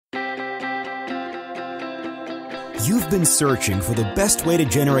You've been searching for the best way to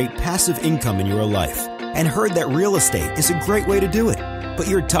generate passive income in your life and heard that real estate is a great way to do it. But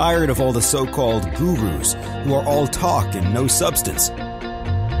you're tired of all the so-called gurus who are all talk and no substance.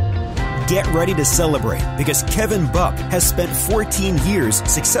 Get ready to celebrate because Kevin Buck has spent 14 years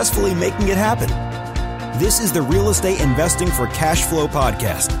successfully making it happen. This is the Real Estate Investing for Cash Flow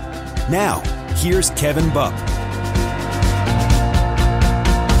podcast. Now, here's Kevin Buck.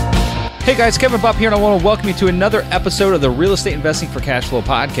 Hey guys, Kevin Bupp here, and I want to welcome you to another episode of the Real Estate Investing for Cash Flow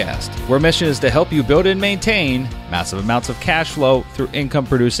podcast, where our mission is to help you build and maintain massive amounts of cash flow through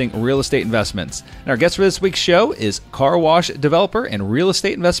income-producing real estate investments. And our guest for this week's show is car wash developer and real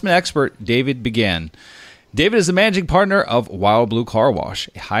estate investment expert, David Begin. David is the managing partner of Wild Blue Car Wash,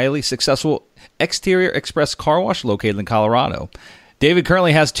 a highly successful exterior express car wash located in Colorado. David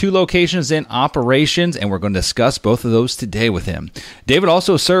currently has 2 locations in operations, and we're going to discuss both of those today with him. David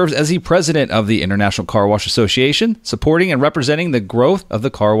also serves as the president of the International Carwash Association, supporting and representing the growth of the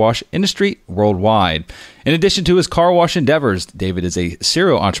car wash industry worldwide. In addition to his car wash endeavors, David is a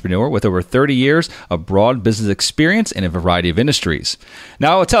serial entrepreneur with over 30 years of broad business experience in a variety of industries.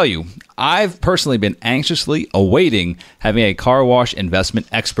 Now, I'll tell you, I've personally been anxiously awaiting having a car wash investment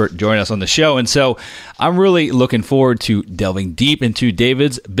expert join us on the show, and so I'm really looking forward to delving deep into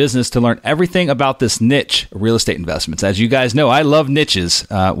David's business to learn everything about this niche, real estate investments. As you guys know, I love niches.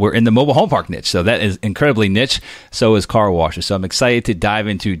 We're in the mobile home park niche, so that is incredibly niche. So is car washes. So I'm excited to dive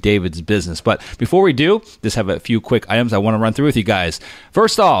into David's business. But before we do, just have a few quick items I want to run through with you guys.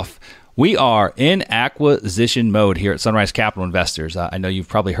 First off, we are in acquisition mode here at Sunrise Capital Investors. I know you've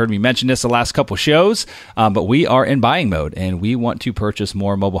probably heard me mention this the last couple shows, but we are in buying mode and we want to purchase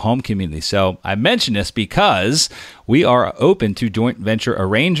more mobile home communities. So I mention this because we are open to joint venture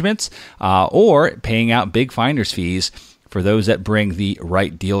arrangements or paying out big finder's fees for those that bring the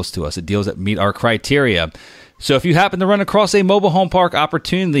right deals to us, the deals that meet our criteria. So if you happen to run across a mobile home park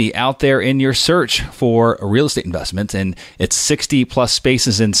opportunity out there in your search for real estate investments, and it's 60 plus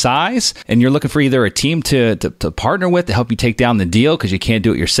spaces in size, and you're looking for either a team to partner with to help you take down the deal because you can't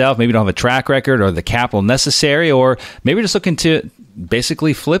do it yourself, maybe you don't have a track record or the capital necessary, or maybe you're just looking to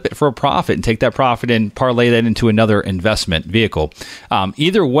basically flip it for a profit and take that profit and parlay that into another investment vehicle.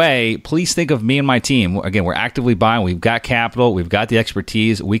 Either way, please think of me and my team. Again, we're actively buying. We've got capital. We've got the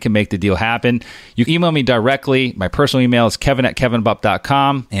expertise. We can make the deal happen. You can email me directly. My personal email is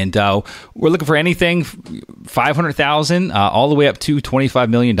kevin@kevinbupp.com. And we're looking for anything $500,000 all the way up to $25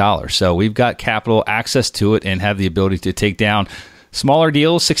 million. So we've got capital access to it and have the ability to take down smaller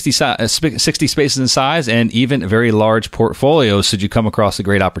deals, 60 spaces in size, and even very large portfolios should you come across a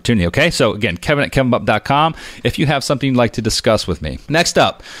great opportunity, okay? So again, kevin@kevinbupp.com if you have something you'd like to discuss with me. Next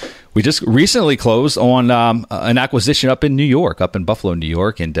up, we just recently closed on an acquisition up in New York, up in Buffalo, New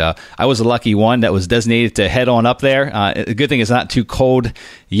York, and I was a lucky one that was designated to head on up there. The good thing it's not too cold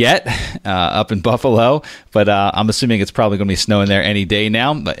yet up in Buffalo, but I'm assuming it's probably going to be snowing there any day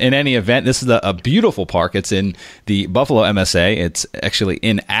now. But in any event, this is a beautiful park. It's in the Buffalo MSA. It's actually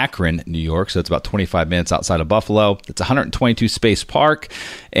in Akron, New York, so it's about 25 minutes outside of Buffalo. It's a 122-space park,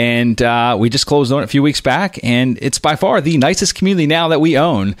 and we just closed on it a few weeks back, and it's by far the nicest community now that we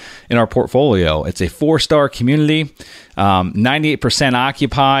own in our portfolio. It's a 4-star community, 98%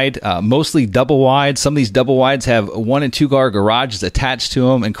 occupied, mostly double wide. Some of these double wides have 1 and 2 car garages attached to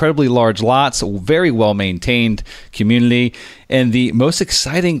them, incredibly large lots, very well maintained community. And the most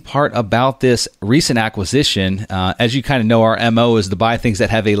exciting part about this recent acquisition, as you kind of know, our MO is to buy things that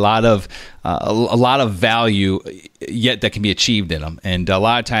have a lot of value yet that can be achieved in them. And a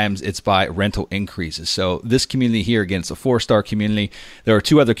lot of times it's by rental increases. So this community here, again, it's a 4-star community. There are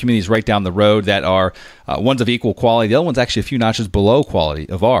 2 other communities right down the road that are one's of equal quality. The other one's actually a few notches below quality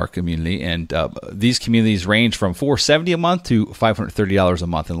of our community. And these communities range from $470 a month to $530 a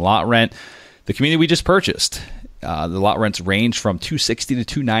month in lot rent. The community we just purchased, the lot rents range from $260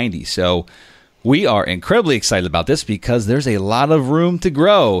 to $290. So we are incredibly excited about this because there's a lot of room to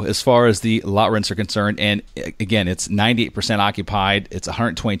grow as far as the lot rents are concerned. And again, it's 98% occupied. It's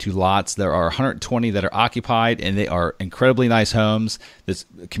 122 lots. There are 120 that are occupied, and they are incredibly nice homes. This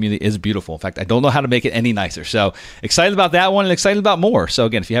community is beautiful. In fact, I don't know how to make it any nicer. So excited about that one and excited about more. So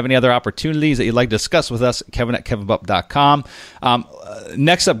again, if you have any other opportunities that you'd like to discuss with us, kevin@kevinbupp.com.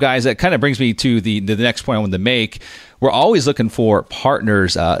 Next up, guys, that kind of brings me to the next point I wanted to make. we're always looking for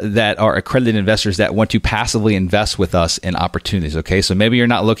partners that are accredited investors that want to passively invest with us in opportunities. Okay, so maybe you're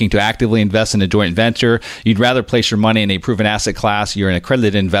not looking to actively invest in a joint venture. You'd rather place your money in a proven asset class. You're an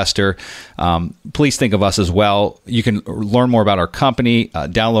accredited investor. Please think of us as well. You can learn more about our company,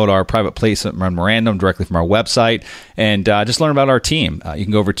 download our private placement memorandum directly from our website, and just learn about our team. You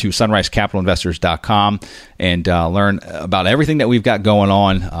can go over to sunrisecapitalinvestors.com and learn about everything that we've got going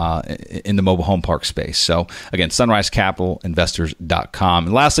on in the mobile home park space. So again, sunrisecapitalinvestors.com.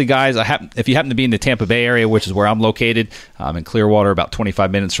 And lastly, guys, if you happen to be in the Tampa Bay area, which is where I'm located, I'm in Clearwater, about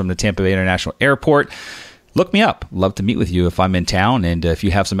 25 minutes from the Tampa Bay International Airport, look me up. Love to meet with you if I'm in town. And if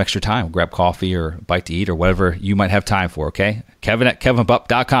you have some extra time, grab coffee or a bite to eat or whatever you might have time for, okay?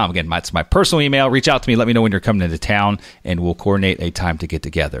 Kevin@kevinbupp.com. Again, it's my personal email. Reach out to me. Let me know when you're coming into town, and we'll coordinate a time to get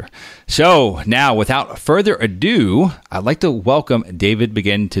together. So now, without further ado, I'd like to welcome David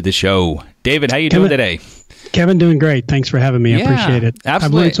Begin to the show. David, how you doing today? Kevin, doing great. Thanks for having me. I appreciate it.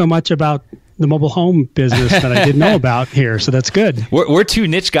 Absolutely. I've learned so much about the mobile home business that I didn't know about here, so that's good. We're two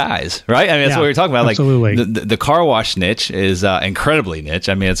niche guys, right? I mean, that's what we're talking about. Absolutely. Like the car wash niche is incredibly niche.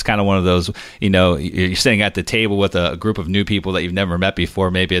 I mean, it's kind of one of those, you're sitting at the table with a group of new people that you've never met before.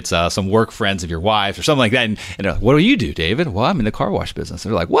 Maybe it's some work friends of your wife or something like that. And they're like, what do you do, David? Well, I'm in the car wash business.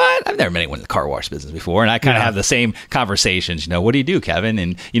 They're like, what? I've never met anyone in the car wash business before. And I kind of have the same conversations. What do you do, Kevin?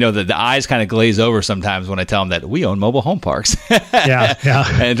 And the eyes kind of glaze over sometimes when I tell them that we own mobile home parks. Yeah.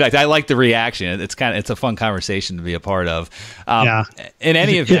 And in fact, I like the reaction. It's a fun conversation to be a part of. In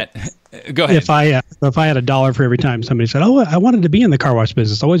any event, go ahead. If I had $1 for every time somebody said, "Oh, I wanted to be in the car wash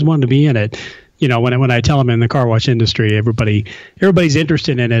business. I always wanted to be in it." When I tell them in the car wash industry, everybody's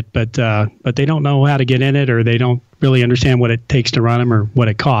interested in it, but they don't know how to get in it, or they don't really understand what it takes to run them or what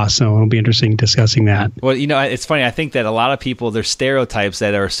it costs. So it'll be interesting discussing that. Well, it's funny. I think that a lot of people, there's stereotypes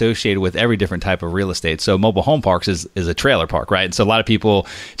that are associated with every different type of real estate. So mobile home parks is a trailer park, right? And so a lot of people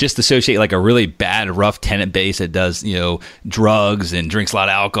just associate like a really bad, rough tenant base that does, drugs and drinks a lot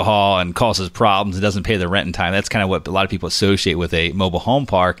of alcohol and causes problems and doesn't pay the rent in time. That's kind of what a lot of people associate with a mobile home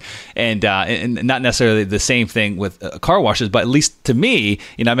park. And not necessarily the same thing with car washes, but at least to me,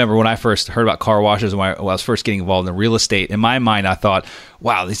 I remember when I first heard about car washes, when I was first getting involved in real estate, in my mind, I thought,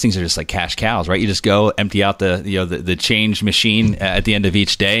 wow, these things are just like cash cows, right? You just go empty out the change machine at the end of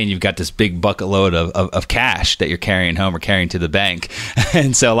each day, and you've got this big bucket load of cash that you're carrying home or carrying to the bank.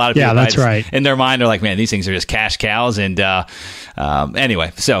 And so a lot of people, that's right, in their mind, are like, man, these things are just cash cows. And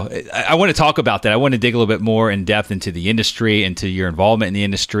anyway, so I want to talk about that. I want to dig a little bit more in depth into the industry, into your involvement in the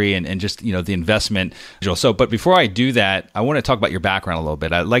industry, and just the investment. So, but before I do that, I want to talk about your background a little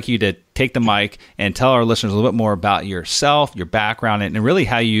bit. I'd like you to take the mic and tell our listeners a little bit more about yourself, your background, and really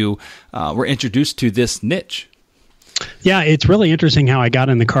how you were introduced to this niche. Yeah, it's really interesting how I got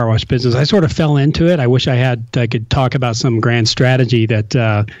in the car wash business. I sort of fell into it. I wish I could talk about some grand strategy that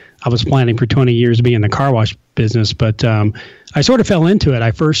I was planning for 20 years to be in the car wash business, but I sort of fell into it.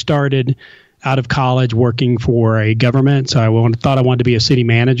 I first started out of college working for a government, so I thought I wanted to be a city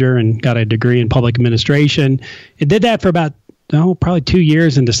manager and got a degree in public administration. I did that for about probably 2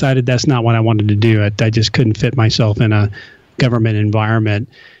 years and decided that's not what I wanted to do. I just couldn't fit myself in a government environment.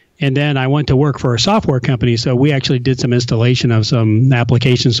 And then I went to work for a software company. So we actually did some installation of some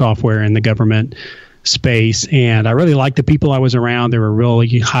application software in the government space. And I really liked the people I was around. They were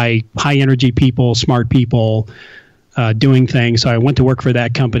really high energy people, smart people doing things. So I went to work for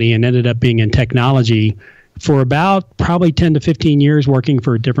that company and ended up being in technology for about probably 10 to 15 years, working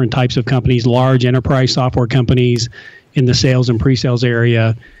for different types of companies, large enterprise software companies in the sales and pre-sales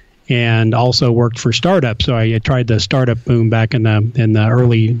area, and also worked for startups. So I tried the startup boom back in the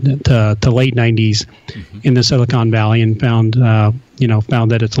early to late 90s in the Silicon Valley, and found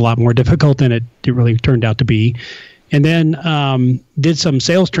that it's a lot more difficult than it really turned out to be. And then did some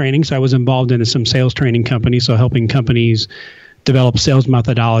sales training. So I was involved in some sales training companies, so helping companies develop sales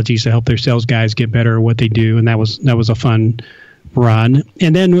methodologies to help their sales guys get better at what they do, and that was a fun run.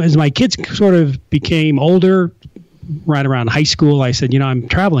 And then as my kids sort of became older, right around high school, I said, I'm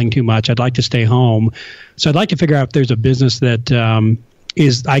traveling too much. I'd like to stay home. So I'd like to figure out if there's a business that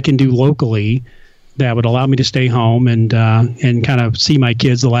I can do locally that would allow me to stay home and kind of see my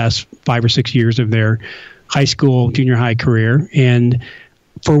kids the last 5 or 6 years of their high school, junior high career. And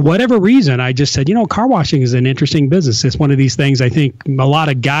for whatever reason, I just said, car washing is an interesting business. It's one of these things I think a lot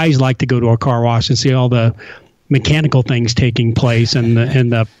of guys like to go to a car wash and see all the mechanical things taking place and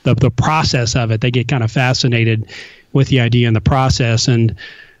the process of it. They get kind of fascinated with the idea and the process. And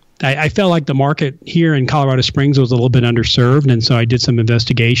I felt like the market here in Colorado Springs was a little bit underserved. And so I did some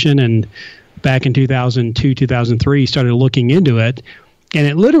investigation, and back in 2002, 2003, started looking into it. And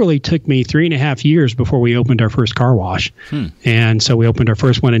it literally took me 3.5 years before we opened our first car wash. And so we opened our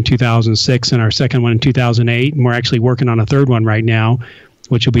first one in 2006 and our second one in 2008. And we're actually working on a third one right now,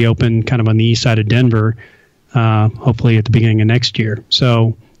 which will be open kind of on the east side of Denver, hopefully at the beginning of next year.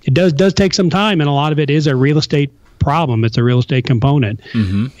 So it does take some time, and a lot of it is a real estate problem. It's a real estate component.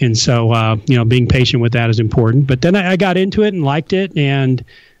 And so, being patient with that is important. But then I got into it and liked it and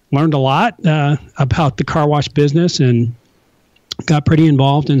learned a lot about the car wash business and got pretty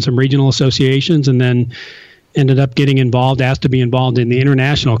involved in some regional associations, and then ended up getting asked to be involved in the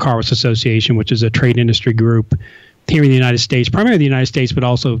International Carwash Association, which is a trade industry group here in the United States, primarily the United States, but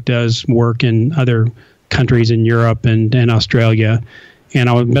also does work in other countries in Europe and Australia. And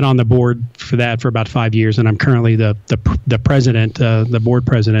I've been on the board for that for about 5 years, and I'm currently the president, the board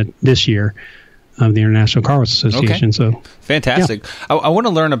president this year of the International Carwash Association. Okay. So fantastic. Yeah. I want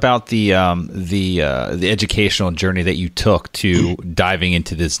to learn about the educational journey that you took to diving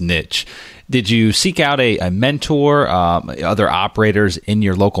into this niche. Did you seek out a mentor, other operators in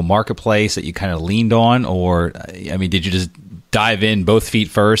your local marketplace that you kind of leaned on, or did you just dive in both feet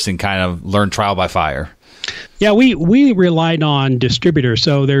first and kind of learn trial by fire? Yeah, we relied on distributors.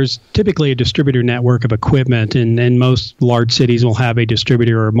 So there's typically a distributor network of equipment, and most large cities will have a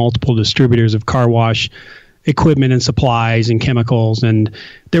distributor or multiple distributors of car wash equipment and supplies and chemicals. And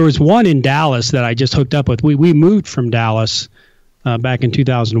there was one in Dallas that I just hooked up with. We moved from Dallas back in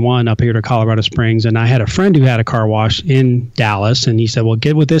 2001 up here to Colorado Springs, and I had a friend who had a car wash in Dallas, and he said, well,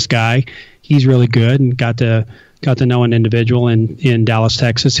 get with this guy. He's really good, and got to know an individual in Dallas,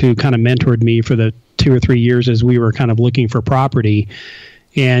 Texas, who kind of mentored me for the 2 or 3 years as we were kind of looking for property.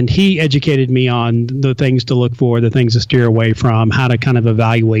 And he educated me on the things to look for, the things to steer away from, how to kind of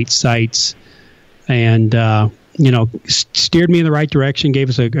evaluate sites, and steered me in the right direction, gave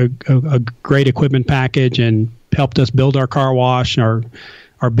us a great equipment package, and helped us build our car wash, our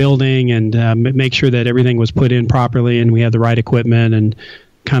building, and make sure that everything was put in properly and we had the right equipment, and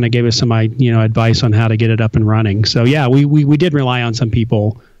kind of gave us some advice on how to get it up and running. So yeah, we did rely on some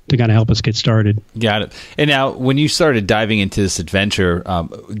people to kind of help us get started. Got it. And now, when you started diving into this adventure,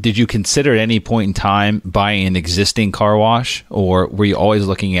 did you consider at any point in time buying an existing car wash, or were you always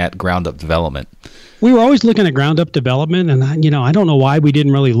looking at ground-up development? We were always looking at ground-up development, and I don't know why we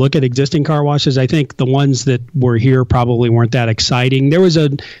didn't really look at existing car washes. I think the ones that were here probably weren't that exciting. There was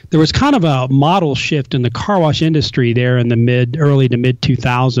kind of a model shift in the car wash industry there in the early to mid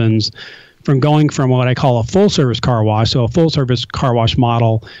 2000s, from going from what I call a full-service car wash. So a full-service car wash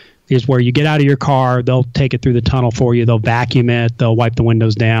model is where you get out of your car, they'll take it through the tunnel for you, they'll vacuum it, they'll wipe the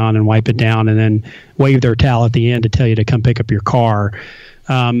windows down and wipe it down, and then wave their towel at the end to tell you to come pick up your car.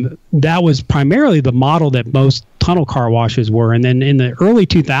 That was primarily the model that most tunnel car washes were. And then in the early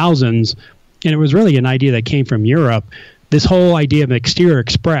 2000s, and it was really an idea that came from Europe, this whole idea of exterior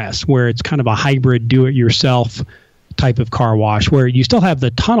express, where it's kind of a hybrid do-it-yourself type of car wash, where you still have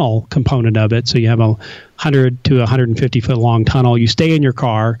the tunnel component of it. So you have a 100 to 150 foot long tunnel. You stay in your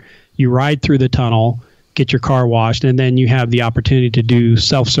car, you ride through the tunnel, get your car washed, and then you have the opportunity to do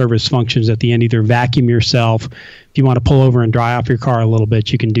self-service functions at the end, either vacuum yourself. If you want to pull over and dry off your car a little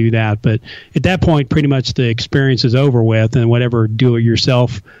bit, you can do that. But at that point, pretty much the experience is over with, and whatever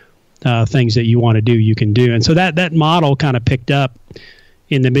do-it-yourself things that you want to do, you can do. And so that model kind of picked up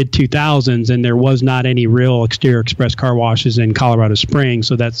in the mid-2000s, and there was not any real exterior express car washes in Colorado Springs,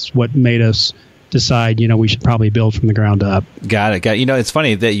 so that's what made us decide, we should probably build from the ground up. Got it. It's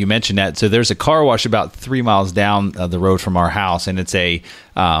funny that you mentioned that. So there's a car wash about 3 miles down the road from our house, and it's a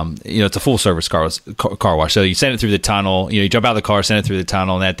it's a full service car wash. So you send it through the tunnel. You jump out of the car, send it through the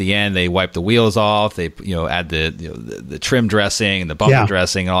tunnel, and at the end they wipe the wheels off. They add the trim dressing and the bumper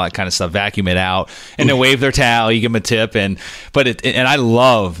dressing and all that kind of stuff. Vacuum it out, and then wave their towel. You give them a tip, and I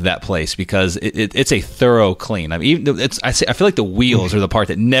love that place because it's a thorough clean. I mean, I feel like the wheels are the part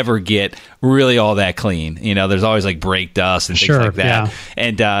that never get really all that clean. There's always like brake dust and things like that. Yeah.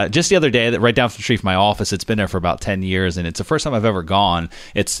 And just the other day, right down the street from my office, it's been there for about 10 years, and it's the first time I've ever gone.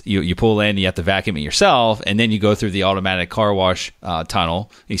 It's you pull in, you have to vacuum it yourself, and then you go through the automatic car wash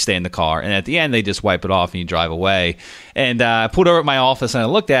tunnel. You stay in the car, and at the end they just wipe it off and you drive away. And I pulled over at my office and I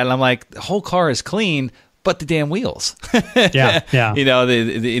looked at it, and I'm like, the whole car is clean, but the damn wheels. Yeah.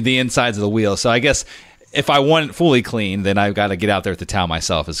 The insides of the wheels. So I guess if I want it fully clean, then I've got to get out there with the towel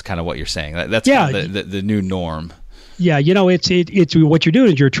myself. Is kind of what you're saying. That's kind of the new norm. Yeah, it's what you're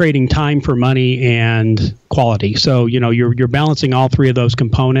doing is you're trading time for money and quality. So you're balancing all three of those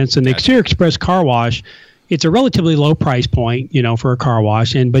components. And the exterior express car wash it's a relatively low price point, for a car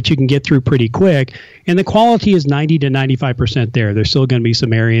wash, but you can get through pretty quick. And the quality is 90 to 95% there. There's still going to be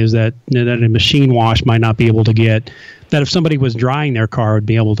some areas that a machine wash might not be able to get, that if somebody was drying their car would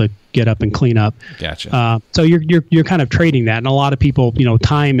be able to get up and clean up. Gotcha. So you're kind of trading that. And a lot of people,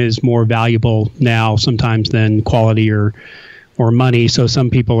 time is more valuable now sometimes than quality or money. So some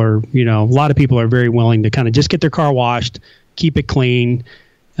people are, a lot of people are very willing to kind of just get their car washed, keep it clean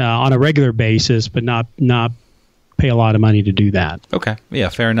on a regular basis, but not pay a lot of money to do that. Okay. Yeah,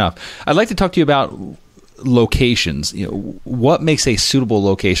 fair enough. I'd like to talk to you about locations. What makes a suitable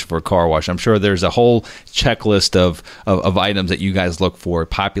location for a car wash? I'm sure there's a whole checklist of items that you guys look for: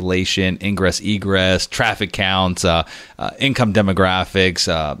 population, ingress, egress, traffic counts, income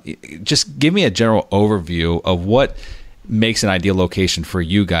demographics. Just give me a general overview of what makes an ideal location for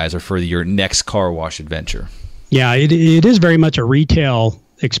you guys or for your next car wash adventure. Yeah, it is very much a retail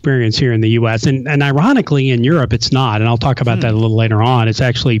experience here in the U.S. And ironically, in Europe, it's not. And I'll talk about that a little later on. It's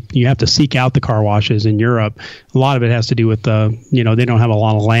actually, you have to seek out the car washes in Europe. A lot of it has to do with they don't have a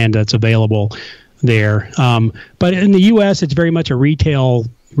lot of land that's available there. But in the U.S., it's very much a retail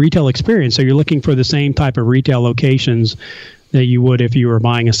experience. So you're looking for the same type of retail locations that you would if you were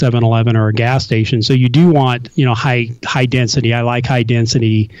buying a 7-Eleven or a gas station. So you do want, high density. I like high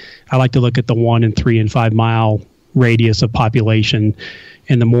density. I like to look at the 1 and 3 and 5 mile radius of population,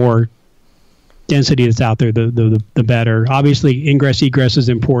 and the more density that's out there, the better. Obviously, ingress egress is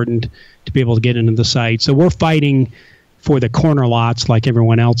important to be able to get into the site. So we're fighting for the corner lots like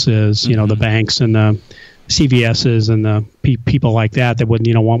everyone else is. The banks and the CVS's and the people like that would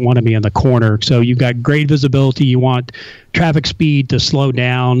want to be in the corner. So you've got great visibility. You want traffic speed to slow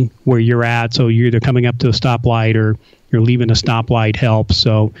down where you're at. So you're either coming up to a stoplight or you're leaving a stoplight helps.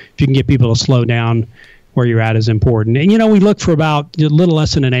 So if you can get people to slow down where you're at is important. And, we look for about a little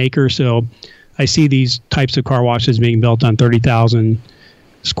less than an acre. So I see these types of car washes being built on 30,000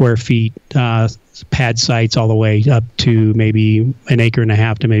 square feet pad sites all the way up to maybe an acre and a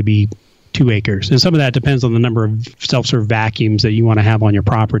half to maybe 2 acres. And some of that depends on the number of self-serve vacuums that you want to have on your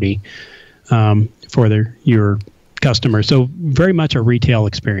property for your customers. So very much a retail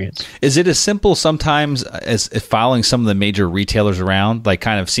experience. Is it as simple sometimes as following some of the major retailers around, like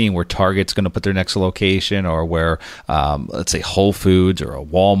kind of seeing where Target's going to put their next location, or where, let's say, Whole Foods or a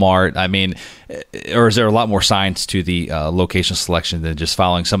Walmart? I mean, or is there a lot more science to the location selection than just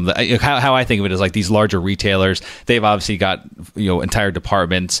following some of the? How I think of it is like these larger retailers. They've obviously got entire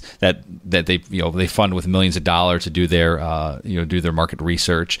departments that they they fund with millions of dollars to do their do their market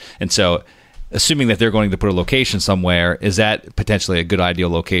research, and so, assuming that they're going to put a location somewhere, is that potentially a good ideal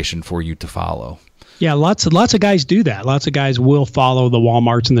location for you to follow? Yeah, lots of guys do that. Lots of guys will follow the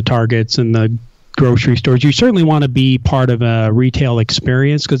Walmarts and the Targets and the grocery stores. You certainly want to be part of a retail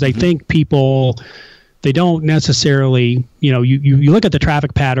experience, because I think people, they don't necessarily, you look at the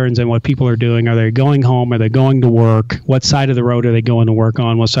traffic patterns and what people are doing. Are they going home? Are they going to work? What side of the road are they going to work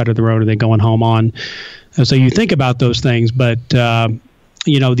on? What side of the road are they going home on? And so you think about those things, but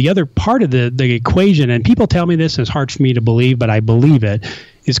the other part of the equation, and people tell me this, and it's hard for me to believe, but I believe it,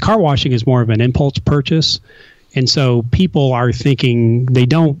 is car washing is more of an impulse purchase. And so people are thinking, they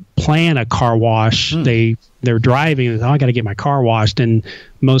don't plan a car wash. They're driving, I got to get my car washed. And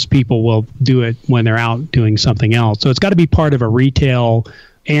most people will do it when they're out doing something else. So it's got to be part of a retail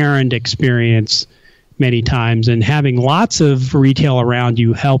errand experience many times, and having lots of retail around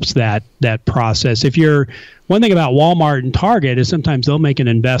you helps that process. One thing about Walmart and Target is sometimes they'll make an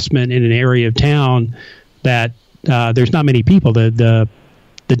investment in an area of town that there's not many people. The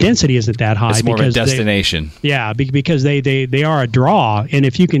density isn't that high. It's more of a destination. Because they are a draw, and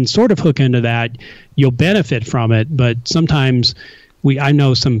if you can sort of hook into that, you'll benefit from it. But sometimes I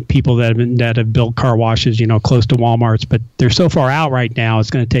know some people that have built car washes, close to Walmarts, but they're so far out right now,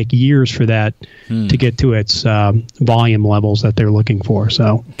 it's going to take years for that to get to its volume levels that they're looking for.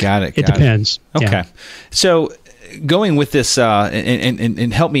 So it depends. Okay. Yeah. So going with this,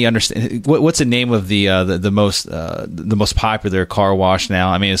 and help me understand, what's the name of the most popular car wash now?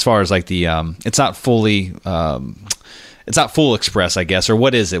 I mean, as far as like it's not fully. It's not Full Express, I guess, or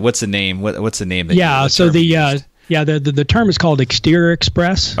what is it? What's the name? What's the name? The term is called Exterior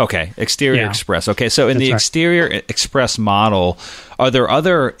Express. Okay, Exterior Express. Okay, so in the Exterior Express model, Are there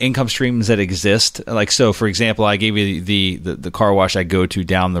other income streams that exist? Like, so for example, I gave you the car wash I go to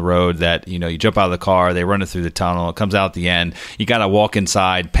down the road that, you jump out of the car, they run it through the tunnel, it comes out at the end. You got to walk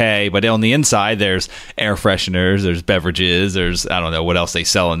inside, pay, but on the inside, there's air fresheners, there's beverages, there's, I don't know what else they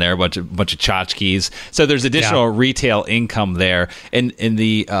sell in there, a bunch of tchotchkes. So there's additional retail income there. In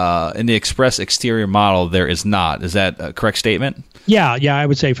the express exterior model, there is not. Is that a correct statement? Yeah, I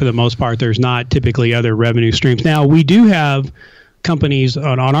would say for the most part, there's not typically other revenue streams. Now, we do have companies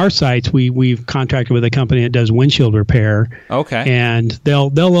on our sites. We've contracted with a company that does windshield repair. Okay. And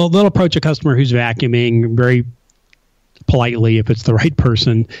they'll approach a customer who's vacuuming very politely, if it's the right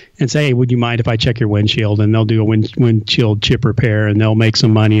person, and say, hey, would you mind if I check your windshield? And they'll do a windshield chip repair, and they'll make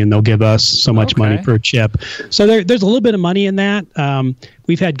some money, and they'll give us so much money per chip. So there's a little bit of money in that.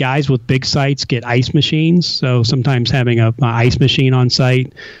 We've had guys with big sites get ice machines. So sometimes having a ice machine on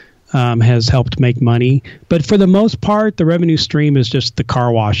site has helped make money. But for the most part, the revenue stream is just the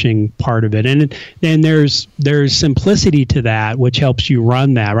car washing part of it. And then there's simplicity to that, which helps you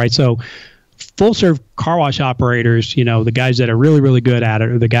run that, right? So full serve car wash operators, the guys that are really, really good at it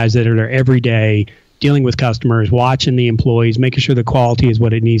are the guys that are there every day dealing with customers, watching the employees, making sure the quality is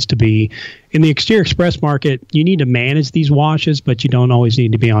what it needs to be. In the exterior express market, you need to manage these washes, but you don't always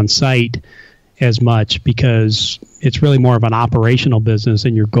need to be on site as much because it's really more of an operational business,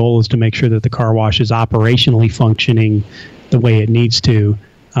 and your goal is to make sure that the car wash is operationally functioning the way it needs to.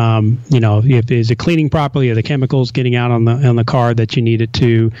 If is it cleaning properly? Are the chemicals getting out on the car that you need it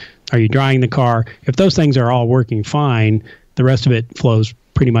to? Are you drying the car? If those things are all working fine, the rest of it flows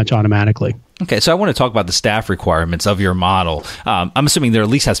pretty much automatically. Okay, so I want to talk about the staff requirements of your model. I'm assuming there at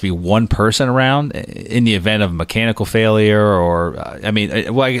least has to be one person around in the event of mechanical failure, or help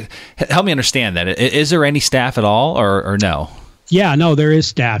me understand that. Is there any staff at all, or no? Yeah, no, there is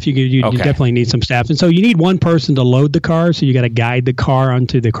staff. You definitely need some staff, and so you need one person to load the car. So you got to guide the car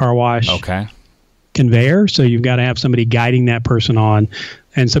onto the car wash conveyor. So you've got to have somebody guiding that person on,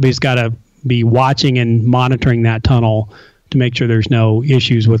 and somebody's got to be watching and monitoring that tunnel to make sure there's no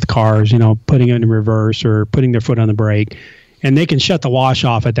issues with cars, putting it in reverse or putting their foot on the brake. And they can shut the wash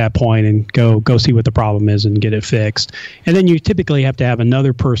off at that point and go see what the problem is and get it fixed. And then you typically have to have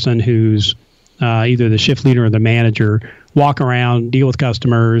another person who's either the shift leader or the manager walk around, deal with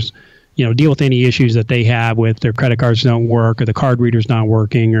customers, deal with any issues that they have with their credit cards don't work or the card reader's not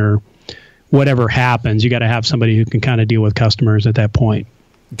working or whatever happens. You got to have somebody who can kind of deal with customers at that point.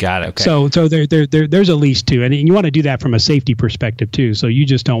 Got it. Okay. So there's at least two, and you want to do that from a safety perspective too. So you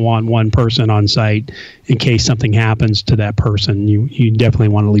just don't want one person on site in case something happens to that person. You definitely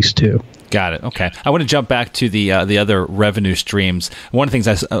want at least two. Got it. Okay. I want to jump back to the other revenue streams. One of the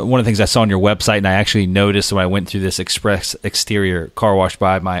things I saw on your website, and I actually noticed when I went through this express exterior car wash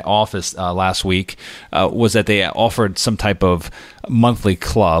by my office last week, was that they offered some type of monthly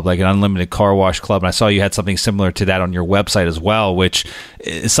club, like an unlimited car wash club. And I saw you had something similar to that on your website as well, which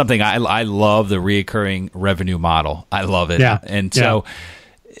is something I love, the reoccurring revenue model. I love it. Yeah. And so.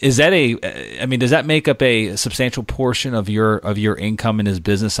 Is that does that make up a substantial portion of your income in this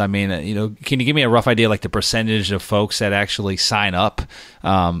business? I mean, can you give me a rough idea, like the percentage of folks that actually sign up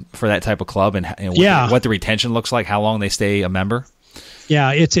for that type of club and what the retention looks like, how long they stay a member?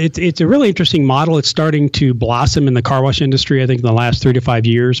 Yeah, it's a really interesting model. It's starting to blossom in the car wash industry. I think in the last 3 to 5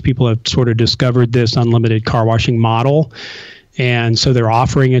 years, people have sort of discovered this unlimited car washing model. And so they're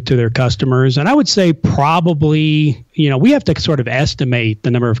offering it to their customers. And I would say probably, we have to sort of estimate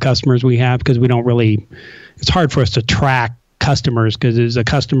the number of customers we have because it's hard for us to track customers because is a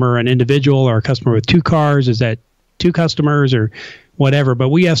customer an individual or a customer with 2 cars? Is that 2 customers or whatever? But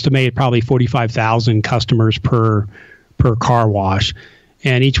we estimate probably 45,000 customers per car wash.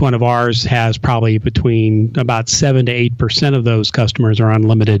 And each one of ours has probably between about 7 to 8% of those customers are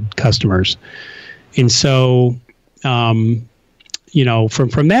unlimited customers. And so, from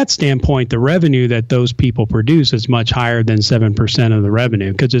that standpoint, the revenue that those people produce is much higher than 7% of the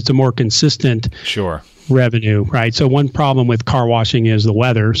revenue because it's a more consistent revenue, right? So one problem with car washing is the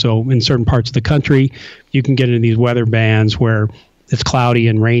weather. So in certain parts of the country, you can get into these weather bands where it's cloudy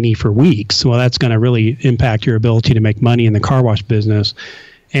and rainy for weeks. Well, that's going to really impact your ability to make money in the car wash business.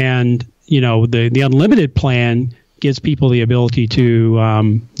 And, the unlimited plan gives people the ability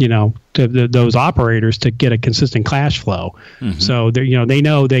to, those operators to get a consistent cash flow. Mm-hmm. So they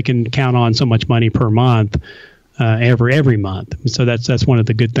know they can count on so much money per month, every month. So that's one of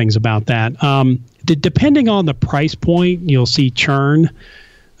the good things about that. Depending on the price point, you'll see churn.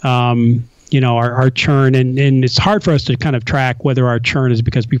 Our churn, and it's hard for us to kind of track whether our churn is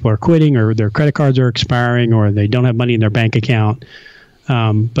because people are quitting or their credit cards are expiring or they don't have money in their bank account.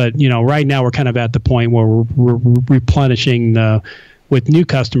 But right now we're kind of at the point where we're replenishing the with new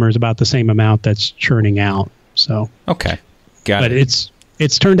customers about the same amount that's churning out. So okay, got but it.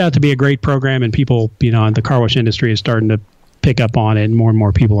 It's turned out to be a great program, and people, the car wash industry is starting to pick up on it, and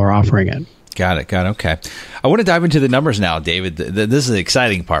more people are offering it. Got it. Okay. I want to dive into the numbers now, David. This is the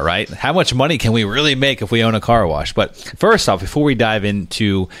exciting part, right? How much money can we really make if we own a car wash? But first off, before we dive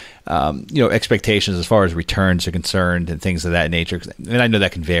into expectations as far as returns are concerned and things of that nature, and I know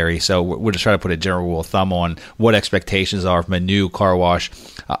that can vary, so we'll just try to put a general rule of thumb on what expectations are from a new car wash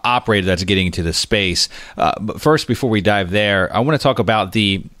operator that's getting into the space. But first, before we dive there, I want to talk about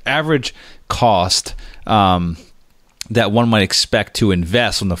the average cost that one might expect to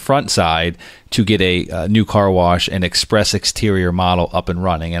invest on the front side to get a new car wash and express exterior model up and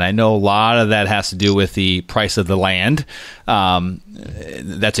running. And I know a lot of that has to do with the price of the land.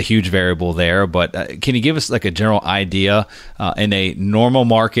 That's a huge variable there. But can you give us like a general idea in a normal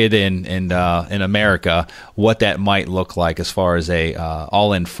market in America, what that might look like as far as a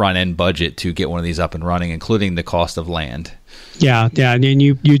all-in front-end budget to get one of these up and running, including the cost of land? Yeah, and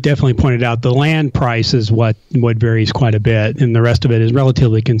you definitely pointed out the land price is what varies quite a bit, and the rest of it is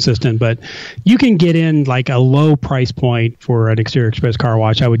relatively consistent. But you can get in like a low price point for an exterior express car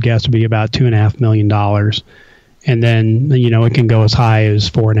wash, I would guess would be about $2.5 million. And then, it can go as high as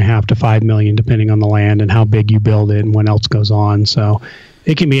 $4.5 to $5 million, depending on the land and how big you build it and what else goes on. So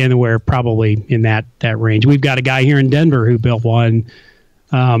it can be anywhere probably in that range. We've got a guy here in Denver who built one.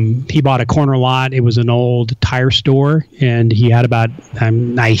 He bought a corner lot. It was an old tire store, and he had about,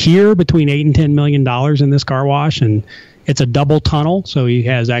 I hear, between $8 and $10 million in this car wash, and it's a double tunnel, so he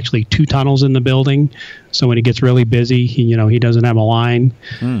has actually 2 tunnels in the building. So when it gets really busy, he doesn't have a line,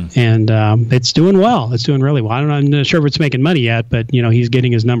 and it's doing well. It's doing really well. I'm not sure if it's making money yet, but he's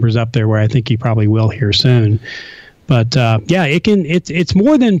getting his numbers up there where I think he probably will here soon. But it's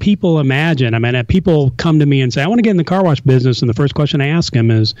more than people imagine. I mean, people come to me and say, I want to get in the car wash business. And the first question I ask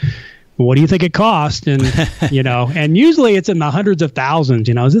them is, well, what do you think it costs? And, and usually it's in the hundreds of thousands.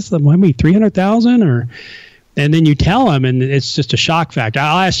 Is this maybe 300,000 or? And then you tell them, and it's just a shock factor.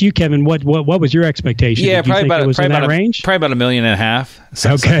 I'll ask you, Kevin, what was your expation? Yeah, probably about range. Probably about $1.5 million.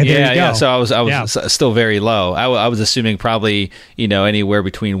 Okay, there you go. Yeah. So I was still very low. I was assuming probably anywhere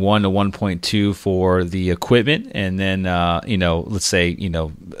between 1 to 1.2 for the equipment, and then let's say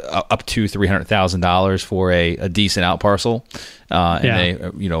up to $300,000 for a decent out parcel, and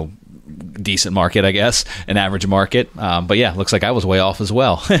a decent market, I guess, an average market. But yeah, looks like I was way off as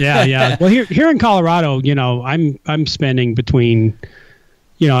well. Yeah. Well, here in Colorado, I'm spending between,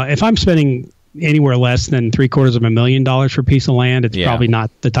 if I'm spending anywhere less than $750,000 for a piece of land, it's probably not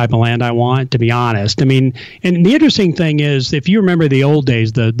the type of land I want, to be honest. I mean, and the interesting thing is, if you remember the old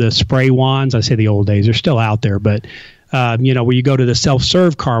days, the spray wands, I say the old days, they're still out there, but where you go to the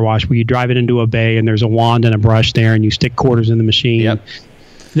self-serve car wash, where you drive it into a bay and there's a wand and a brush there, and you stick quarters in the machine. Yep.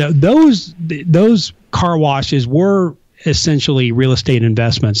 Now, those car washes were essentially real estate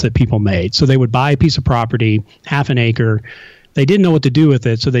investments that people made. So they would buy a piece of property, half an acre. They didn't know what to do with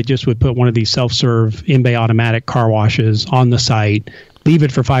it, so they just would put one of these self-serve in-bay automatic car washes on the site, leave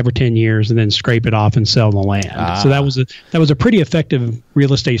it for 5 or 10 years, and then scrape it off and sell the land. So that was a pretty effective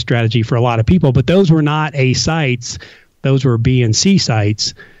real estate strategy for a lot of people. But those were not A sites; those were B and C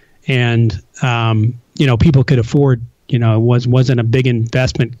sites, and people could afford. It wasn't a big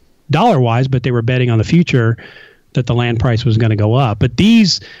investment dollar-wise, but they were betting on the future that the land price was going to go up. But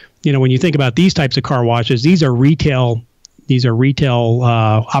these, when you think about these types of car washes, these are retail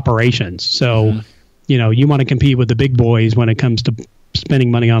operations. So, you want to compete with the big boys when it comes to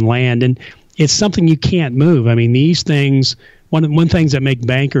spending money on land, and it's something you can't move. I mean, these things. One things that make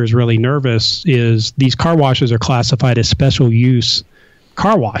bankers really nervous is these car washes are classified as special use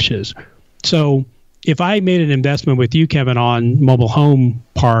car washes. So if I made an investment with you, Kevin, on mobile home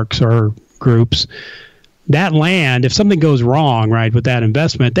parks or groups, that land, if something goes wrong, right, with that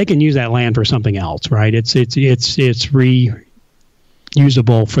investment, they can use that land for something else, right? It's reusable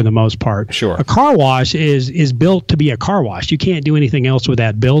for the most part. Sure. A car wash is built to be a car wash. You can't do anything else with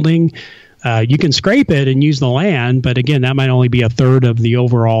that building. You can scrape it and use the land, but again, that might only be a third of the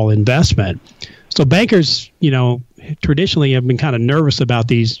overall investment. So bankers, traditionally have been kind of nervous about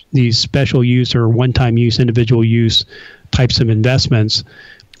these special use or one-time use, individual use types of investments,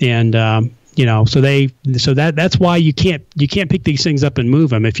 and so that's why you can't pick these things up and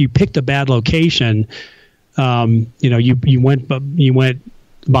move them. If you picked a bad location, you went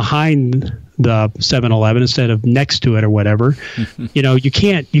behind the 7-Eleven instead of next to it or whatever, you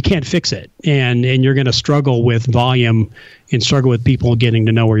can't fix it, and you're going to struggle with volume and struggle with people getting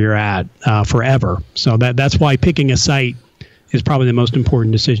to know where you're at forever. So that's why picking a site is probably the most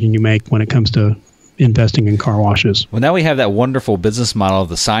important decision you make when it comes to investing in car washes. Well, now we have that wonderful business model of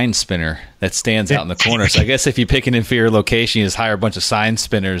the sign spinner that stands out in the corner. So I guess if you pick an inferior location, you just hire a bunch of sign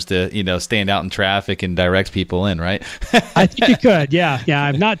spinners to, stand out in traffic and direct people in, right? I think you could. Yeah.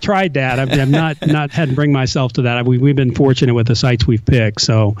 I've not tried that. I've not had to bring myself to that. We've been fortunate with the sites we've picked.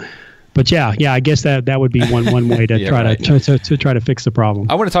 So, but yeah, I guess that would be one way to try to fix the problem.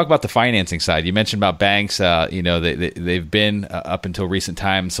 I want to talk about the financing side. You mentioned about banks. They've been up until recent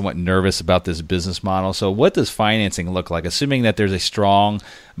times somewhat nervous about this business model. So, what does financing look like? Assuming that there's a strong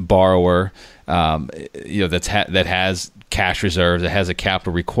borrower, that has cash reserves, that has a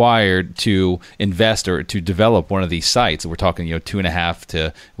capital required to invest or to develop one of these sites. We're talking, $2.5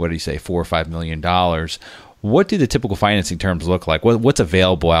 to $4 or $5 million. What do the typical financing terms look like? What's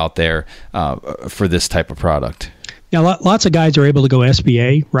available out there for this type of product? Yeah, lots of guys are able to go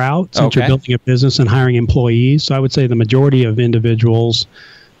SBA route since you're building a business and hiring employees. So I would say the majority of individuals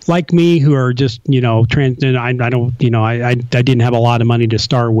like me who are just, I didn't have a lot of money to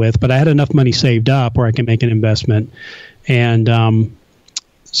start with, but I had enough money saved up where I can make an investment. And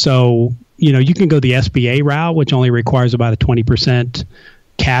so, you can go the SBA route, which only requires about a 20%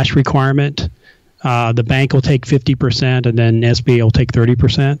 cash requirement. The bank will take 50%, and then SBA will take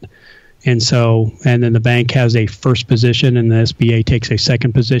 30%. And then the bank has a first position, and the SBA takes a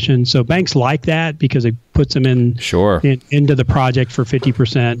second position. So banks like that because it puts them into the project for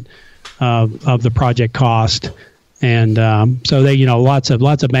 50% of the project cost. And so they, lots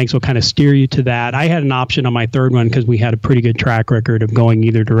of banks will kind of steer you to that. I had an option on my third one because we had a pretty good track record of going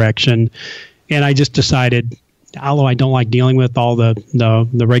either direction, and I just decided, although I don't like dealing with all the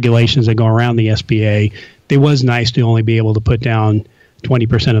regulations that go around the SBA, it was nice to only be able to put down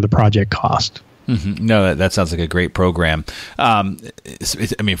 20% of the project cost. Mm-hmm. No, that sounds like a great program. For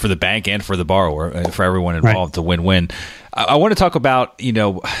the bank and for the borrower, for everyone involved, It's a win-win. I want to talk about,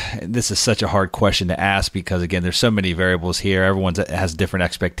 this is such a hard question to ask because, again, there's so many variables here. Everyone has different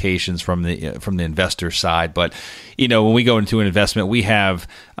expectations from the investor side. But, when we go into an investment, we have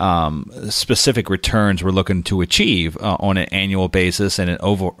specific returns we're looking to achieve on an annual basis and an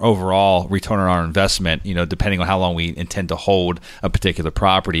overall return on our investment, depending on how long we intend to hold a particular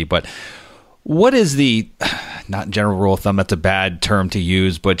property. But what is the, not general rule of thumb, that's a bad term to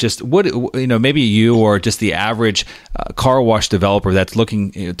use, but just maybe you or just the average car wash developer that's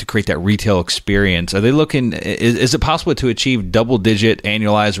looking to create that retail experience, are they looking, is it possible to achieve double-digit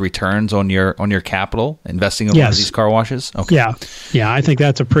annualized returns on your capital investing in one of these car washes? Okay. Yeah, I think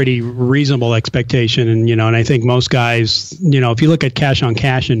that's a pretty reasonable expectation. And, and I think most guys, if you look at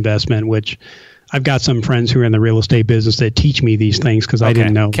cash-on-cash investment, which I've got some friends who are in the real estate business that teach me these things because I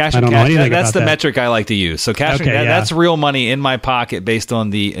didn't know. I don't know anything about that. That's the metric I like to use. So that's real money in my pocket based on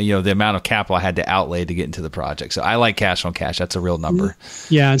the the amount of capital I had to outlay to get into the project. So I like cash on cash. That's a real number.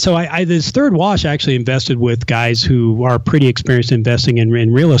 Yeah, and so I this third wash I actually invested with guys who are pretty experienced investing in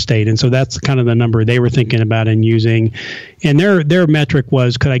real estate, and so that's kind of the number they were thinking about and using. And their metric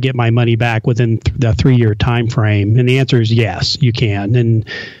was, could I get my money back within the 3-year time frame? And the answer is yes, you can.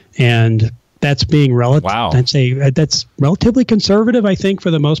 And that's being relative. Wow. I'd say that's relatively conservative, I think, for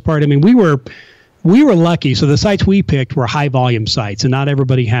the most part. I mean, we were lucky. So the sites we picked were high volume sites, and not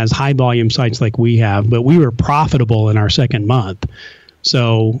everybody has high volume sites like we have, but we were profitable in our second month.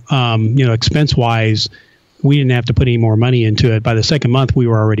 So, expense wise, we didn't have to put any more money into it. By the second month, we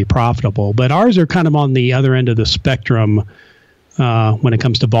were already profitable. But ours are kind of on the other end of the spectrum when it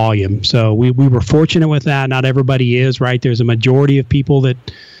comes to volume. So we were fortunate with that. Not everybody is, right? There's a majority of people that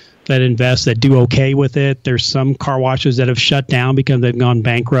invest that do okay with it. There's some car washes that have shut down because they've gone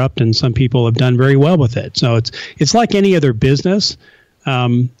bankrupt, and some people have done very well with it. So it's like any other business,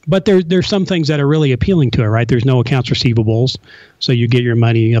 but there's some things that are really appealing to it, right? There's no accounts receivables, so you get your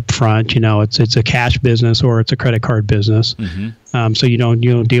money up front. It's a cash business or it's a credit card business, so you don't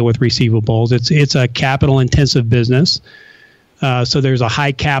deal with receivables. It's a capital intensive business. So there's a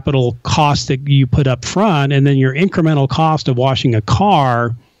high capital cost that you put up front, and then your incremental cost of washing a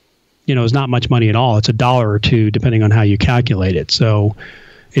car is not much money at all. It's $1 or $2, depending on how you calculate it. So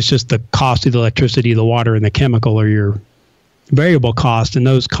it's just the cost of the electricity, the water, and the chemical are your variable cost, and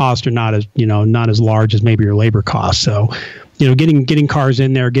those costs are not as large as maybe your labor costs. So, getting cars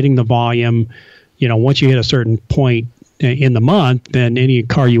in there, getting the volume, once you hit a certain point in the month, then any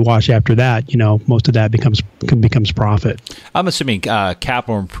car you wash after that, most of that becomes profit. I'm assuming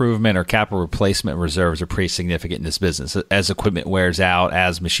capital improvement or capital replacement reserves are pretty significant in this business. As equipment wears out,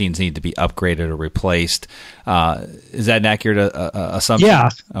 as machines need to be upgraded or replaced, is that an accurate assumption? Yeah,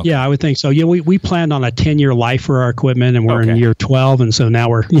 okay. I would think so. We planned on a 10-year life for our equipment, and we're in year 12, and so now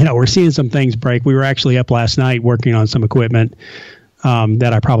we're seeing some things break. We were actually up last night working on some equipment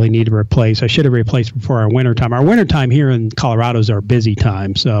that I probably need to replace. I should have replaced before our wintertime. Our wintertime here in Colorado is our busy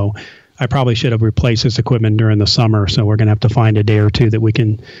time, so I probably should have replaced this equipment during the summer. So we're going to have to find a day or two that we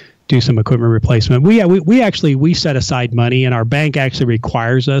can do some equipment replacement. We set aside money, and our bank actually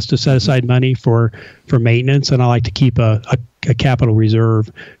requires us to set aside money for maintenance. And I like to keep a capital reserve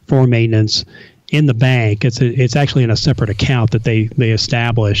for maintenance in the bank. It's actually in a separate account that they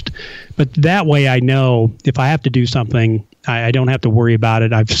established. But that way I know if I have to do something, I don't have to worry about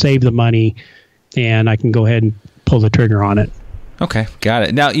it. I've saved the money, and I can go ahead and pull the trigger on it. Okay, got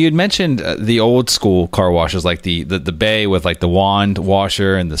it. Now, you had mentioned the old school car washes, like the bay with like the wand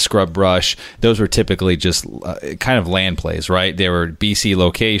washer and the scrub brush. Those were typically just kind of land plays, right? They were BC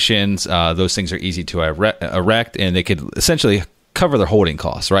locations. Those things are easy to erect, and they could essentially cover their holding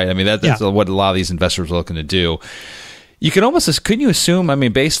costs, right? I mean, that's what a lot of these investors are looking to do. You can almost, couldn't you assume, I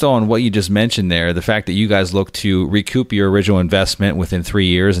mean, based on what you just mentioned there, the fact that you guys look to recoup your original investment within 3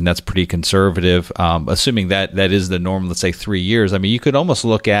 years, and that's pretty conservative, assuming that is the norm, let's say 3 years, I mean, you could almost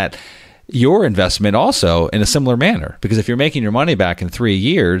look at your investment also in a similar manner, because if you're making your money back in 3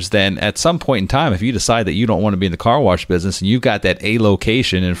 years, then at some point in time, if you decide that you don't want to be in the car wash business and you've got that A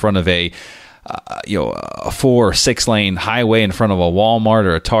location in front of a 4 or 6 lane highway in front of a Walmart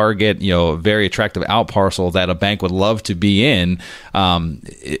or a Target, a very attractive out parcel that a bank would love to be in.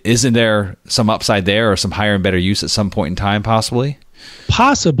 Isn't there some upside there or some higher and better use at some point in time, possibly?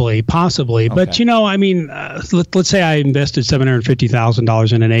 Possibly. Okay. But, I mean, let's say I invested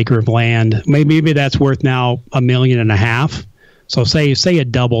 $750,000 in an acre of land. Maybe that's worth now $1.5 million. So say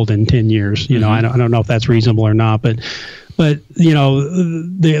it doubled in 10 years. I don't know if that's reasonable or not, but the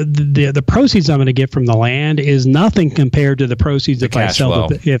proceeds I'm going to get from the land is nothing compared to the proceeds if I sell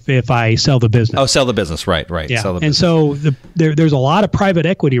the business. Oh, sell the business, right? Yeah. Sell the business. So there's a lot of private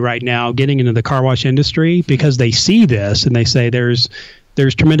equity right now getting into the car wash industry because they see this and they say there's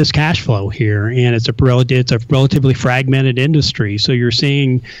tremendous cash flow here, and it's a relatively fragmented industry. So you're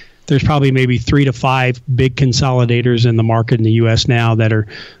seeing there's probably maybe 3 to 5 big consolidators in the market in the U.S. now that are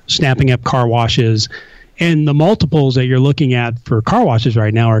snapping up car washes. And the multiples that you're looking at for car washes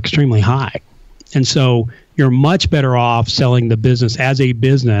right now are extremely high. And so you're much better off selling the business as a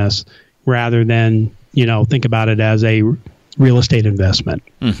business rather than, think about it as a real estate investment.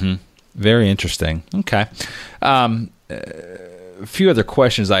 Mm-hmm. Very interesting. Okay. A few other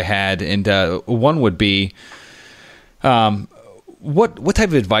questions I had, and one would be, what type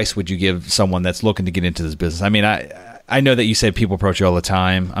of advice would you give someone that's looking to get into this business? I mean, I know that you say people approach you all the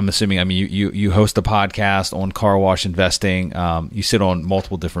time. I'm assuming, you host a podcast on car wash investing. You sit on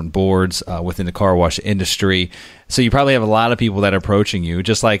multiple different boards within the car wash industry. So you probably have a lot of people that are approaching you,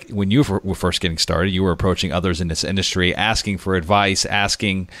 just like when you were first getting started, you were approaching others in this industry, asking for advice,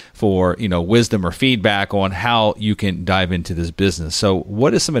 asking for, wisdom or feedback on how you can dive into this business. So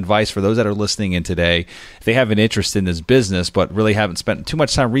what is some advice for those that are listening in today? If they have an interest in this business, but really haven't spent too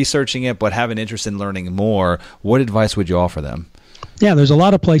much time researching it, but have an interest in learning more, what advice would you offer them? Yeah, there's a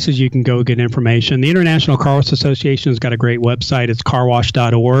lot of places you can go get information. The International Carwash Association has got a great website. It's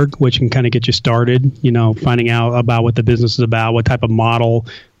carwash.org, which can kind of get you started, finding out about what the business is about, what type of model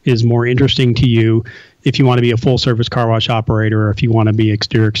is more interesting to you if you want to be a full-service car wash operator or if you want to be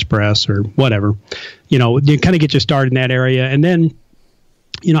exterior express or whatever. You kind of get you started in that area. And then,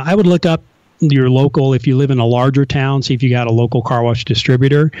 I would look up your local, if you live in a larger town, see if you got a local car wash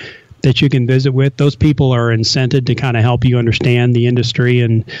distributor that you can visit with. Those people are incented to kind of help you understand the industry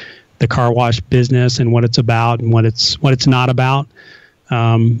and the car wash business and what it's about and what it's not about.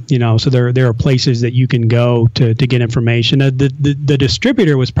 So there are places that you can go to get information. The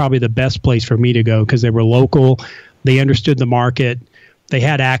distributor was probably the best place for me to go because they were local. They understood the market. They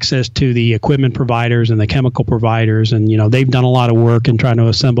had access to the equipment providers and the chemical providers. And, they've done a lot of work in trying to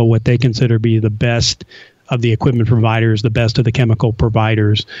assemble what they consider to be the best of the equipment providers, the best of the chemical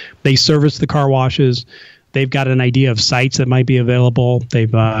providers. They service the car washes. They've got an idea of sites that might be available.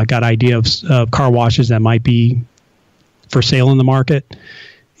 They've got idea of car washes that might be for sale in the market.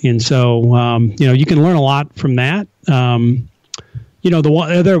 And so, you can learn a lot from that. The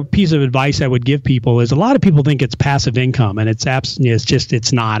other piece of advice I would give people is a lot of people think it's passive income, and it's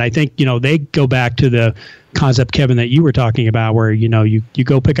not. I think, they go back to the concept, Kevin, that you were talking about where, you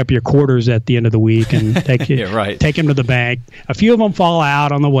go pick up your quarters at the end of the week and take take them to the bank. A few of them fall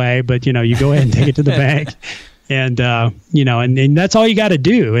out on the way, but, you go ahead and take it to the bank. And, and that's all you got to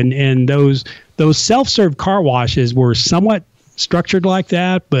do. And those self-serve car washes were somewhat structured like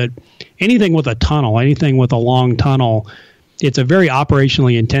that, but anything with a tunnel, anything with a long tunnel, it's a very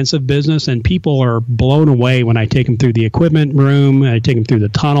operationally intensive business, and people are blown away when I take them through the equipment room, and I take them through the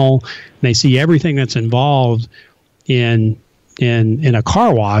tunnel, and they see everything that's involved in in a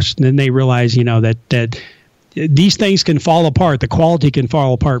car wash, then they realize, that these things can fall apart. The quality can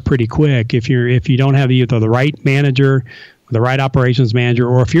fall apart pretty quick if you don't have either the right manager, the right operations manager,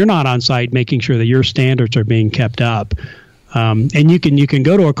 or if you're not on site making sure that your standards are being kept up. And you can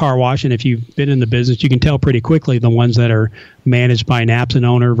go to a car wash, and if you've been in the business, you can tell pretty quickly the ones that are managed by an absent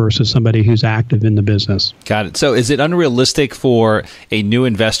owner versus somebody who's active in the business. Got it. So is it unrealistic for a new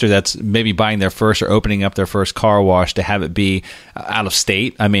investor that's maybe buying their first or opening up their first car wash to have it be out of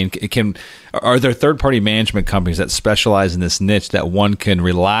state? I mean, are there third-party management companies that specialize in this niche that one can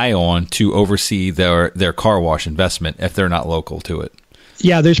rely on to oversee their car wash investment if they're not local to it?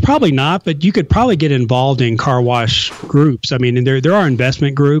 Yeah, there's probably not, but you could probably get involved in car wash groups. I mean, there are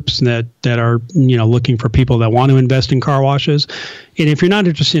investment groups that are looking for people that want to invest in car washes. And if you're not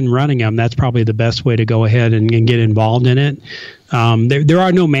interested in running them, that's probably the best way to go ahead and get involved in it. There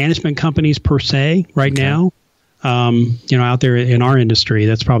are no management companies per se right now. Out there in our industry,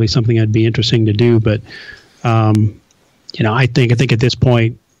 that's probably something that'd be interesting to do. But I think at this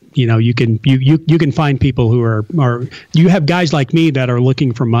point, you can find people who are you have guys like me that are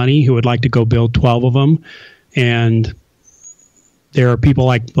looking for money who would like to go build 12 of them, and there are people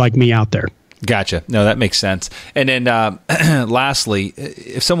like me out there. Gotcha. No, that makes sense. And then lastly,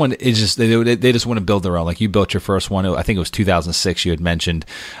 if someone is just they just want to build their own, like you built your first one, I think it was 2006 you had mentioned.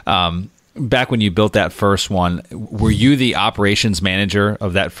 Back when you built that first one, were you the operations manager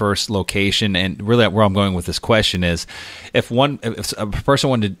of that first location? And really where I'm going with this question is, if a person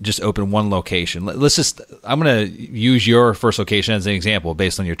wanted to just open one location, I'm going to use your first location as an example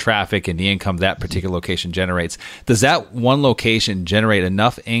based on your traffic and the income that particular location generates. Does that one location generate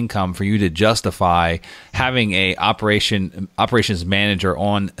enough income for you to justify having a operations manager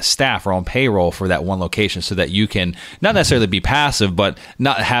on staff or on payroll for that one location so that you can not necessarily be passive, but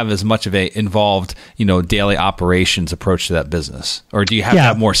not have as much of a involved, daily operations approach to that business? Or do you have to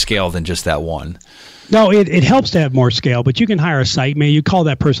have more scale than just that one? No, it helps to have more scale, but you can hire a site man. You call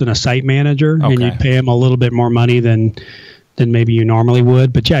that person a site manager, and you pay him a little bit more money than maybe you normally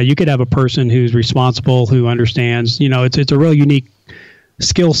would. But you could have a person who's responsible, who understands, it's a real unique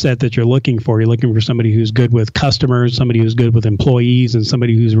skill set that you're looking for. You're looking for somebody who's good with customers, somebody who's good with employees, and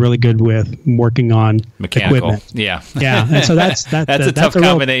somebody who's really good with working on mechanical equipment. Yeah. And so that's a tough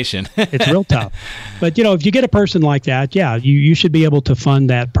combination. It's real tough. But if you get a person like that, you should be able to fund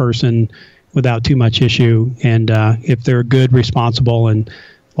that person without too much issue. And if they're good, responsible, and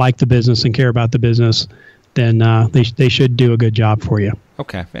like the business and care about the business, then they should do a good job for you.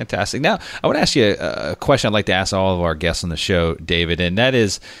 Okay, fantastic. Now, I want to ask you a question I'd like to ask all of our guests on the show, David, and that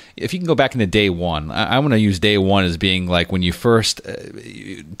is, if you can go back into day one, I want to use day one as being like when you first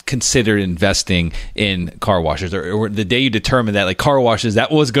considered investing in car washes, or the day you determined that like car washes,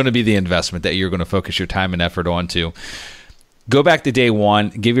 that was going to be the investment that you're going to focus your time and effort onto. Go back to day one,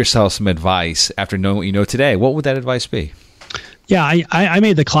 give yourself some advice after knowing what you know today. What would that advice be? Yeah, I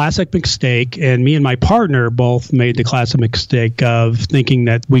made the classic mistake, and me and my partner both made the classic mistake of thinking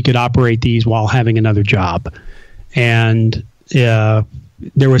that we could operate these while having another job. And there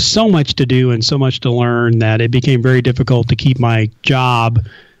was so much to do and so much to learn that it became very difficult to keep my job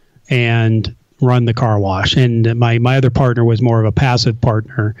and run the car wash. And my other partner was more of a passive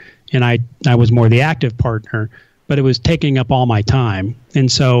partner, and I was more the active partner, but it was taking up all my time. And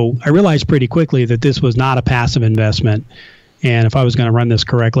so I realized pretty quickly that this was not a passive investment. And if I was going to run this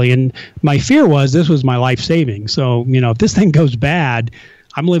correctly, and my fear was this was my life savings. So, if this thing goes bad,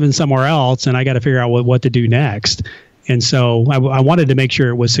 I'm living somewhere else and I got to figure out what to do next. And so I wanted to make sure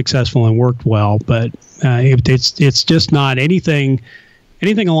it was successful and worked well, but it's just not anything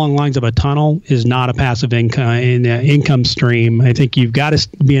along the lines of a tunnel is not a passive income stream. I think you've got to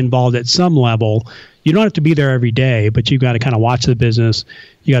be involved at some level. You don't have to be there every day, but you've got to kind of watch the business.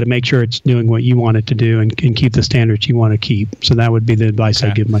 You got to make sure it's doing what you want it to do and keep the standards you want to keep. So that would be the advice I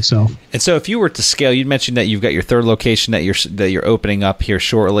give myself. And so if you were to scale, you mentioned that you've got your third location that you're opening up here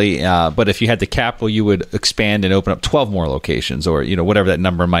shortly. But if you had the capital, you would expand and open up 12 more locations, or whatever that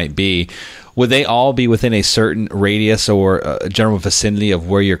number might be. Would they all be within a certain radius or a general vicinity of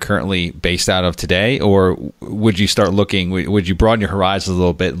where you're currently based out of today? Or would you start looking, would you broaden your horizons a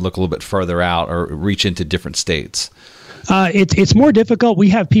little bit and look a little bit further out or reach into different states? It's more difficult. We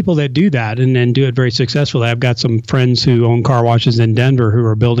have people that do that and do it very successfully. I've got some friends who own car washes in Denver who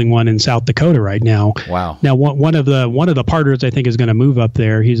are building one in South Dakota right now. Wow. Now, one of the partners I think is going to move up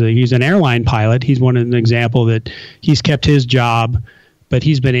there. He's an airline pilot. He's an example that he's kept his job but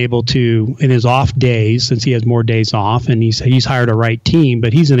he's been able to, in his off days, since he has more days off, and he's hired a right team,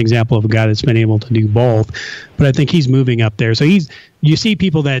 but he's an example of a guy that's been able to do both. But I think he's moving up there. So you see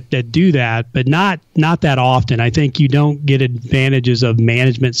people that do that, but not that often. I think you don't get advantages of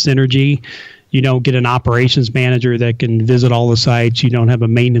management synergy. You don't get an operations manager that can visit all the sites. You don't have a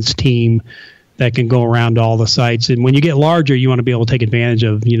maintenance team that can go around to all the sites. And when you get larger, you want to be able to take advantage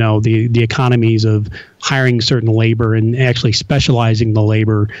of, the economies of hiring certain labor and actually specializing the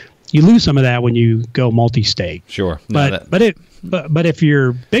labor. You lose some of that when you go multi-state. Sure. But if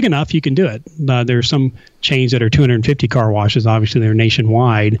you're big enough, you can do it. There's some chains that are 250 car washes. Obviously, they're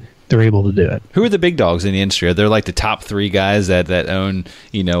nationwide. They're able to do it. Who are the big dogs in the industry? Are they like the top 3 guys that own,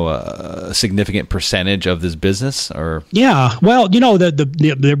 a significant percentage of this business? Or yeah, well,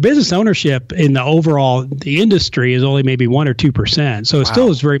 their business ownership in the industry is only maybe 1 or 2%. So it still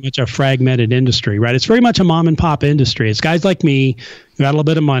is very much a fragmented industry, right? It's very much a mom and pop industry. It's guys like me who got a little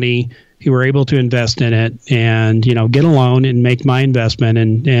bit of money, who were able to invest in it and, get a loan and make my investment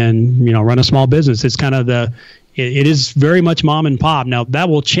and run a small business. It's kind of it is very much mom and pop. Now, that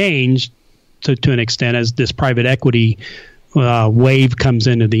will change to an extent as this private equity wave comes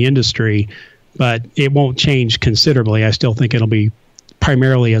into the industry, but it won't change considerably. I still think it'll be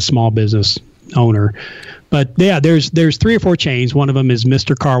primarily a small business owner. But yeah, there's 3 or 4 chains. One of them is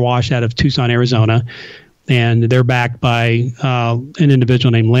Mr. Car Wash out of Tucson, Arizona, and they're backed by an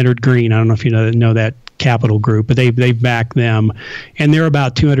individual named Leonard Green. I don't know if you know that capital group, but they've backed them, and they're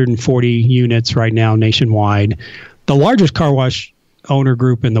about 240 units right now nationwide. The largest car wash owner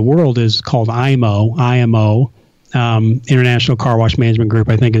group in the world is called IMO, International Car Wash Management Group,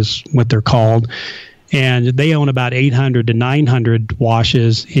 I think is what they're called. And they own about 800 to 900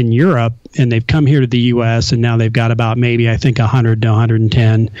 washes in Europe, and they've come here to the U.S., and now they've got about maybe, I think, 100 to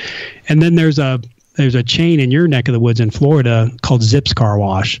 110. And then there's a chain in your neck of the woods in Florida called Zips Car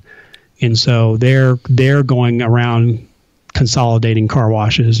Wash. And so they're going around consolidating car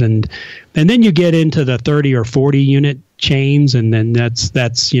washes, and then you get into the 30 or 40 unit chains, and then that's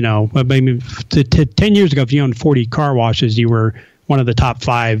maybe 10 years ago, if you owned 40 car washes, you were one of the top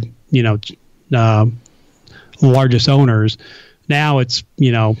 5 largest owners. Now it's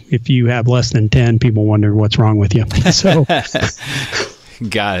if you have less than 10, people wonder what's wrong with you. So.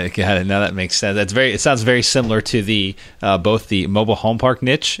 Got it. Now that makes sense. It sounds very similar to the both the mobile home park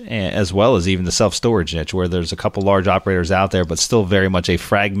niche as well as even the self-storage niche, where there's a couple large operators out there, but still very much a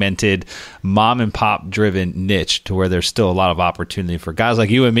fragmented mom and pop driven niche, to where there's still a lot of opportunity for guys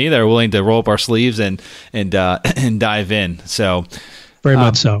like you and me that are willing to roll up our sleeves and dive in. So. Very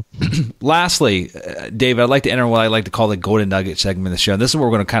much so. Lastly, David, I'd like to enter what I like to call the golden nugget segment of the show. And this is where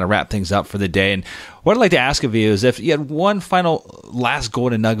we're going to kind of wrap things up for the day. And what I'd like to ask of you is if you had one final last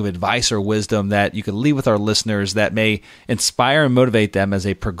golden nugget of advice or wisdom that you could leave with our listeners that may inspire and motivate them as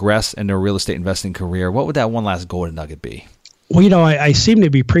they progress in their real estate investing career, what would that one last golden nugget be? Well, I seem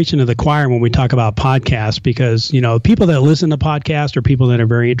to be preaching to the choir when we talk about podcasts, because, people that listen to podcasts are people that are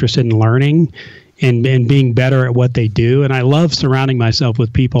very interested in learning and being better at what they do. And I love surrounding myself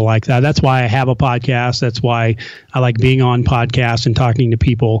with people like that. That's why I have a podcast. That's why I like being on podcasts and talking to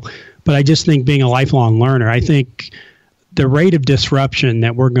people. But I just think being a lifelong learner, I think the rate of disruption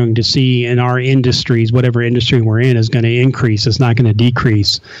that we're going to see in our industries, whatever industry we're in, is going to increase. It's not going to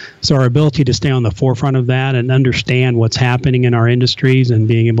decrease. So our ability to stay on the forefront of that and understand what's happening in our industries and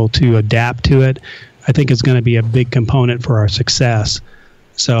being able to adapt to it, I think is going to be a big component for our success.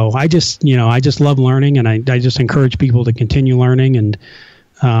 So I just love learning, and I just encourage people to continue learning and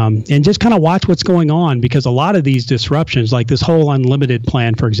just kind of watch what's going on, because a lot of these disruptions, like this whole unlimited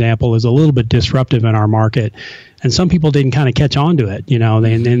plan, for example, is a little bit disruptive in our market, and some people didn't kind of catch on to it,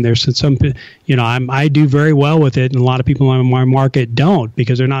 and then there's some, I do very well with it, and a lot of people in my market don't,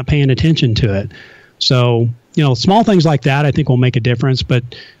 because they're not paying attention to it. So, small things like that I think will make a difference, but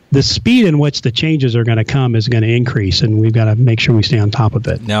the speed in which the changes are going to come is going to increase, and we've got to make sure we stay on top of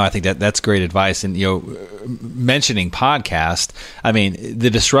it. No, I think that's great advice. And, mentioning podcast, I mean, the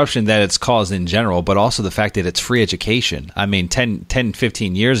disruption that it's caused in general, but also the fact that it's free education. I mean, 10,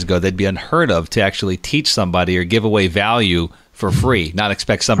 15 years ago, that'd be unheard of to actually teach somebody or give away value for free, not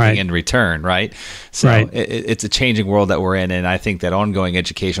expect something in return, right? So it's a changing world that we're in, and I think that ongoing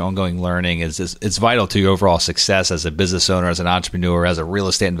education, ongoing learning is vital to your overall success as a business owner, as an entrepreneur, as a real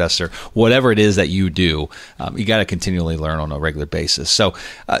estate investor, whatever it is that you do. You got to continually learn on a regular basis. So,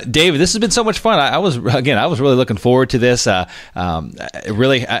 David, this has been so much fun. I was really looking forward to this. I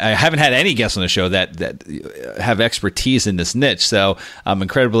haven't had any guests on the show that have expertise in this niche, so I'm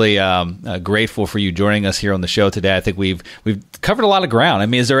incredibly grateful for you joining us here on the show today. I think we've covered a lot of ground. I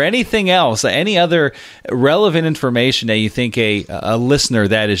mean, is there anything else, any other relevant information that you think a listener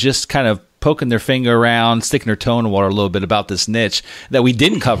that is just kind of poking their finger around, sticking their toe in the water a little bit about this niche that we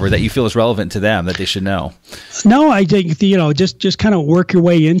didn't cover that you feel is relevant to them that they should know? No, I think, just kind of work your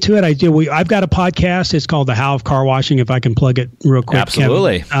way into it. I've got a podcast. It's called The How of Car Washing, if I can plug it real quick.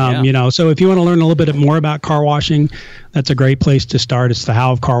 Absolutely. Kevin. So if you want to learn a little bit more about car washing, that's a great place to start. It's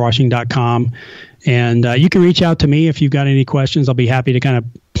thehowofcarwashing.com. And you can reach out to me if you've got any questions. I'll be happy to kind of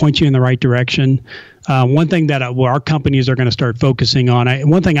point you in the right direction. One thing that our companies are going to start focusing on,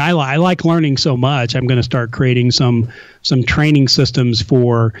 one thing I like learning so much, I'm going to start creating some training systems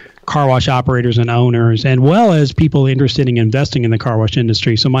for car wash operators and owners, and well as people interested in investing in the car wash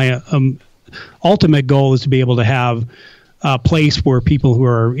industry. So my ultimate goal is to be able to have a place where people who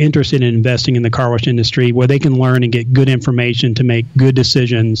are interested in investing in the car wash industry, where they can learn and get good information to make good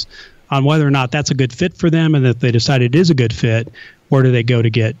decisions on whether or not that's a good fit for them, and if they decide it is a good fit, where do they go to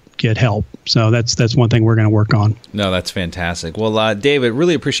get help? So that's one thing we're going to work on. No, that's fantastic. Well, David,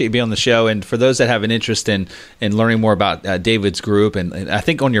 really appreciate you being on the show. And for those that have an interest in learning more about David's group, and I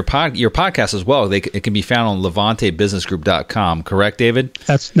think on your podcast as well, it can be found on levantebusinessgroup.com. Correct, David?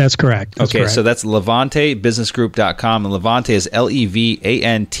 That's correct. Okay, so that's levantebusinessgroup.com, and Levante is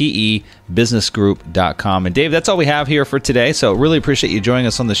Levante businessgroup.com. And Dave, that's all we have here for today. So really appreciate you joining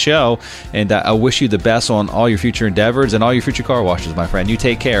us on the show, and I wish you the best on all your future endeavors and all your future car washes, my friend. You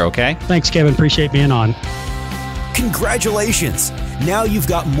take care, okay? Thanks, Kevin. Appreciate being on. Congratulations! Now you've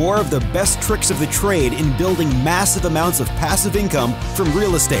got more of the best tricks of the trade in building massive amounts of passive income from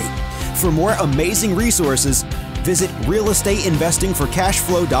real estate. For more amazing resources, visit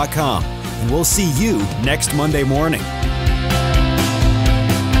realestateinvestingforcashflow.com, and we'll see you next Monday morning.